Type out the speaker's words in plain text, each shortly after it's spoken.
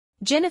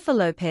Jennifer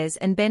Lopez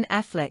and Ben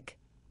Affleck,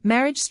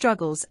 marriage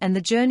struggles and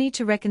the journey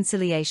to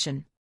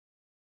reconciliation.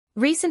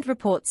 Recent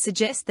reports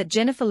suggest that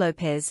Jennifer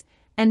Lopez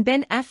and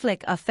Ben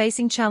Affleck are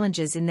facing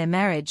challenges in their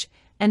marriage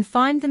and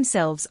find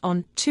themselves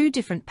on two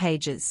different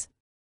pages.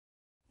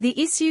 The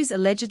issues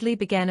allegedly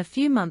began a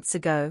few months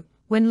ago,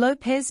 when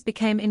Lopez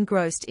became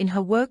engrossed in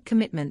her work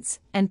commitments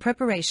and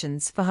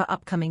preparations for her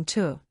upcoming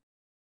tour.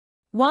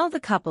 While the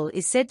couple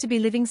is said to be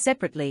living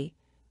separately,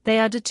 they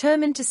are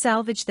determined to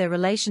salvage their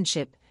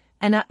relationship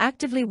and are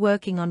actively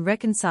working on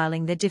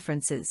reconciling their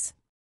differences.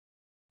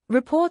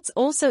 Reports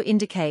also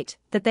indicate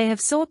that they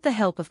have sought the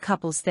help of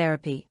couples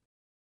therapy.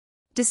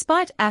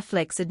 Despite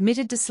Affleck's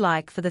admitted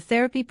dislike for the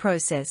therapy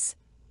process,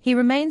 he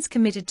remains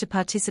committed to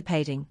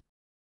participating.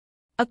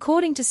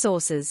 According to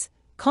sources,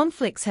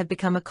 conflicts have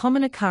become a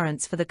common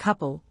occurrence for the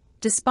couple,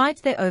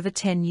 despite their over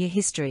 10-year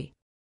history.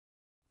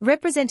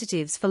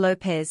 Representatives for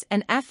Lopez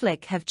and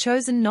Affleck have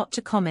chosen not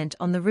to comment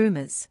on the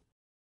rumors.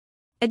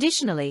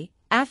 Additionally,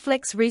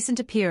 Affleck's recent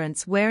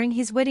appearance wearing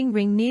his wedding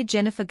ring near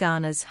Jennifer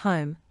Garner's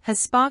home has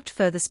sparked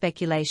further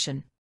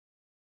speculation.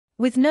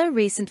 With no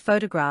recent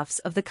photographs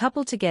of the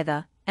couple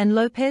together, and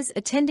Lopez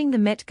attending the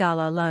Met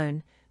Gala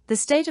alone, the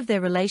state of their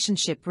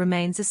relationship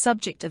remains a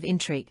subject of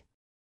intrigue.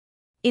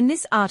 In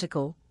this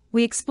article,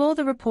 we explore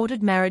the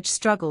reported marriage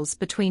struggles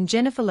between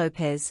Jennifer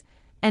Lopez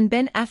and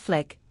Ben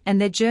Affleck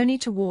and their journey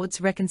towards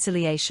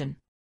reconciliation.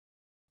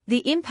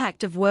 The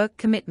impact of work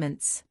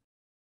commitments.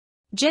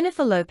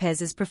 Jennifer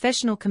Lopez's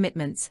professional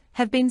commitments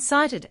have been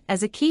cited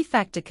as a key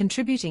factor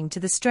contributing to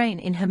the strain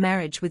in her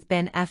marriage with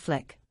Ben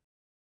Affleck.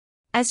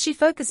 As she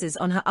focuses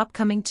on her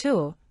upcoming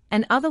tour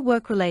and other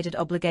work-related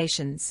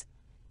obligations,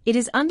 it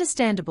is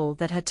understandable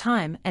that her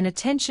time and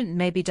attention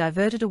may be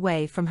diverted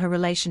away from her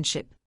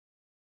relationship.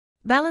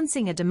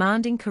 Balancing a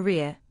demanding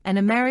career and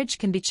a marriage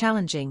can be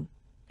challenging,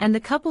 and the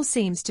couple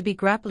seems to be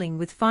grappling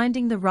with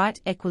finding the right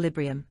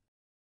equilibrium.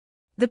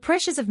 The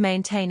pressures of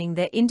maintaining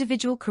their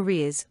individual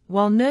careers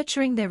while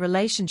nurturing their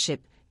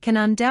relationship can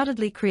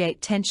undoubtedly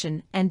create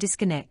tension and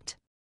disconnect.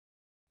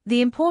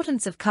 The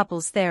importance of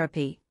couples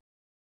therapy.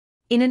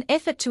 In an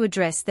effort to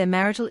address their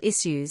marital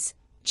issues,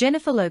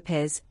 Jennifer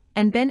Lopez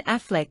and Ben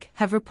Affleck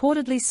have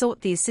reportedly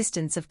sought the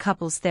assistance of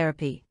couples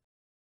therapy.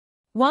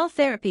 While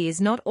therapy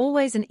is not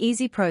always an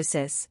easy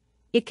process,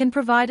 it can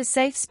provide a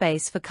safe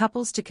space for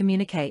couples to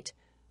communicate,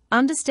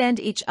 understand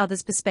each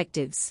other's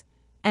perspectives,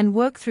 and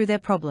work through their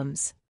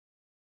problems.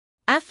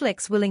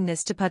 Affleck's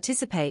willingness to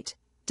participate,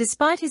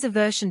 despite his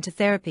aversion to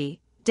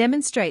therapy,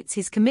 demonstrates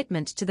his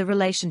commitment to the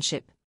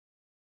relationship.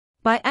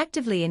 By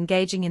actively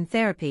engaging in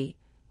therapy,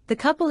 the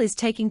couple is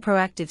taking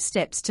proactive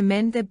steps to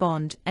mend their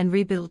bond and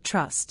rebuild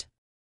trust.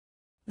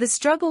 The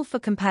struggle for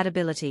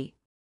compatibility.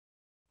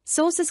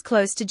 Sources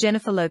close to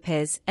Jennifer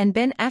Lopez and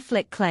Ben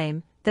Affleck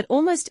claim that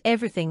almost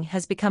everything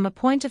has become a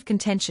point of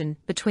contention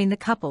between the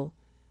couple,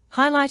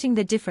 highlighting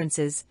their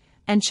differences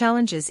and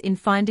challenges in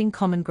finding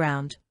common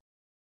ground.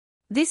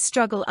 This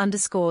struggle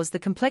underscores the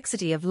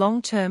complexity of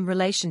long-term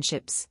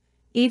relationships,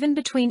 even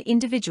between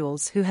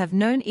individuals who have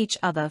known each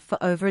other for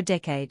over a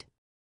decade.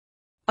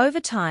 Over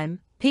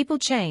time, people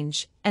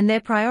change, and their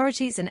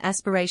priorities and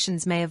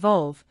aspirations may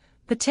evolve,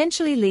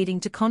 potentially leading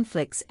to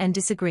conflicts and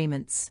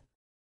disagreements.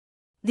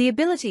 The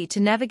ability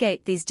to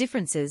navigate these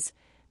differences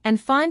and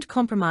find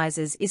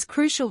compromises is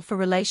crucial for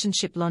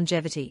relationship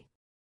longevity.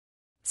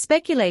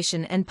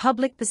 Speculation and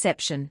public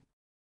perception.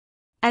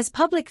 As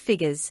public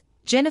figures,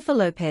 Jennifer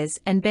Lopez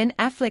and Ben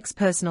Affleck's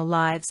personal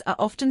lives are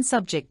often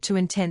subject to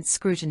intense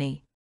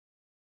scrutiny.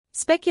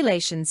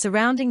 Speculation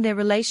surrounding their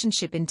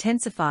relationship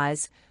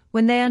intensifies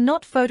when they are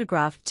not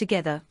photographed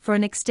together for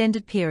an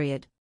extended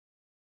period.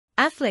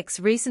 Affleck's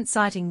recent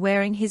sighting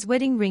wearing his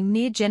wedding ring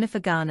near Jennifer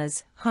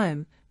Garner's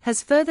home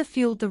has further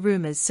fueled the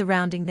rumors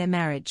surrounding their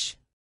marriage.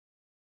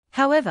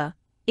 However,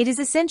 it is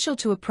essential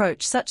to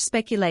approach such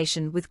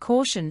speculation with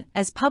caution,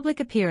 as public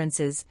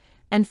appearances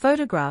and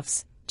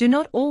photographs do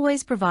not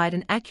always provide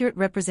an accurate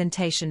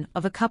representation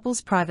of a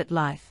couple's private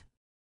life.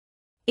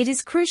 It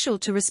is crucial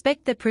to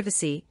respect their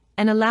privacy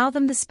and allow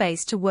them the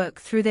space to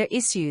work through their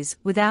issues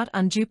without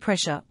undue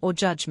pressure or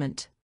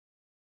judgment.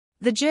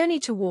 The journey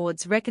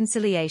towards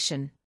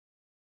reconciliation.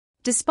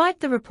 Despite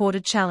the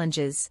reported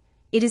challenges,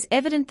 it is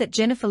evident that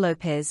Jennifer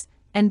Lopez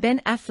and Ben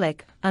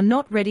Affleck are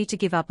not ready to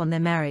give up on their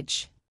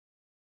marriage.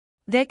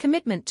 Their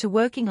commitment to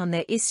working on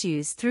their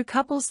issues through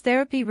couples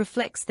therapy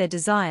reflects their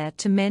desire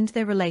to mend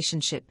their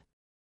relationship.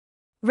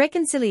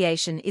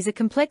 Reconciliation is a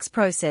complex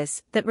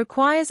process that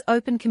requires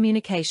open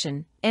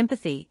communication,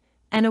 empathy,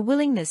 and a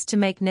willingness to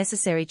make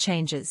necessary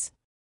changes.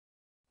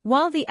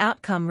 While the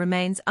outcome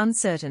remains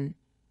uncertain,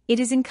 it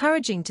is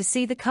encouraging to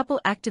see the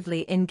couple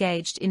actively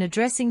engaged in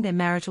addressing their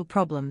marital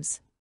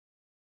problems.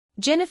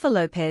 Jennifer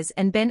Lopez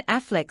and Ben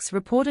Affleck's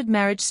reported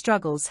marriage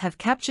struggles have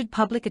captured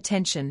public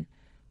attention,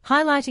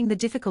 highlighting the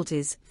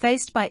difficulties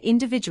faced by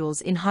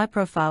individuals in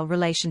high-profile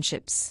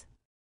relationships.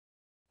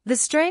 The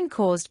strain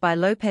caused by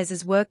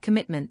Lopez's work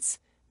commitments,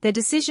 their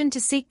decision to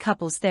seek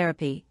couples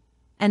therapy,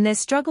 and their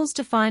struggles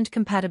to find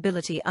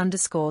compatibility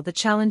underscore the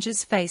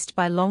challenges faced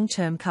by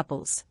long-term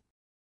couples.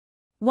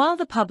 While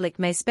the public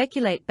may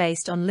speculate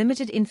based on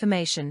limited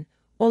information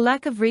or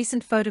lack of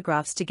recent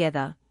photographs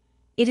together,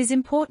 it is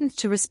important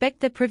to respect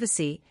their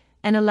privacy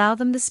and allow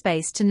them the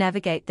space to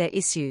navigate their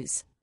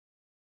issues.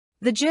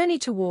 The journey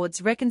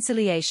towards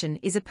reconciliation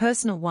is a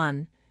personal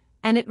one,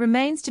 and it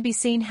remains to be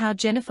seen how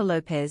Jennifer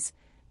Lopez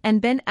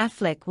and Ben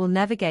Affleck will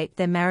navigate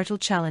their marital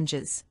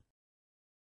challenges.